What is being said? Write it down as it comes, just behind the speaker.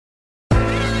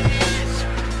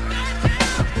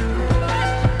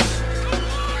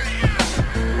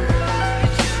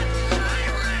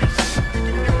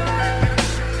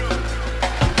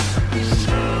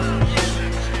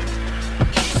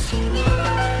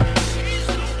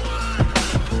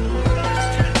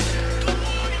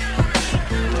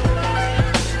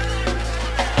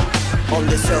on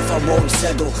this earth, I won't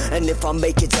settle. And if I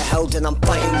make it to hell, then I'm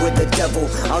fighting with the devil.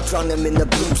 I'll drown him in the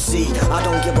blue sea. I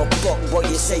don't give a fuck what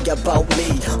you say about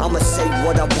me. I'ma say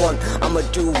what I want, I'ma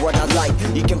do what I like.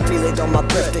 You can feel it on my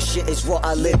breath, the shit is what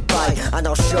I live by. And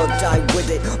I'll sure die with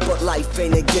it, but life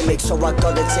ain't a gimmick, so I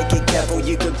gotta take it careful.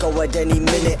 You could go at any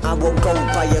minute, I won't go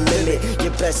by a limit. You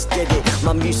best get it,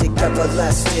 my music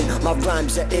everlasting. My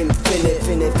rhymes are infinite,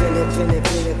 infinite, infinite, infinite,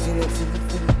 infinite, infinite.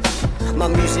 My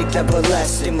music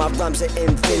everlasting, my rhymes are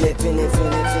infinite, infinite,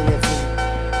 infinite, infinite.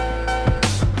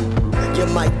 You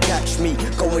might catch me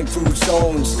going through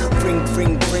zones. Ring,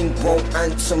 won't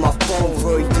answer my phone.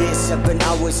 For a year, 7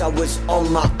 hours, I was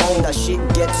on my own. That shit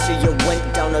gets you, you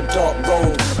went down a dark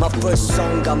road. My first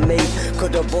song I made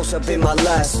could have also been my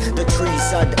last. The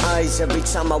trees had eyes every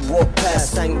time I walk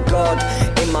past. Thank God,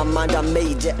 in my mind I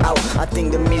made it out. I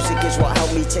think the music is what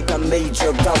helped me take a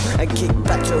major route and kick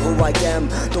back to who I am,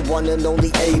 the one and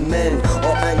only Amen.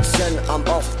 Or Anson, I'm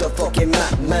off the fucking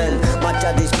map, man. My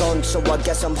dad is gone, so I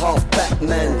guess I'm half back,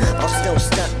 man. I'll still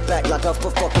step back like a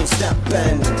fucking step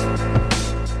band.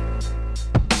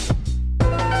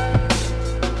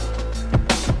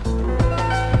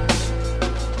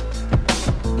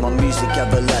 My music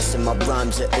everlasting, my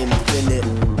rhymes are infinite.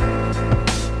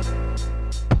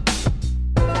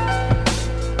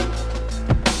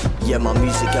 Yeah, my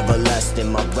music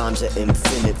everlasting, my rhymes are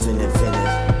infinite, infinite,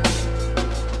 infinite.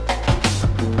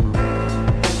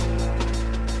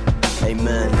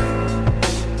 Amen.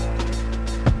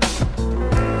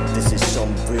 This is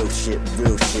some real shit,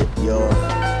 yo.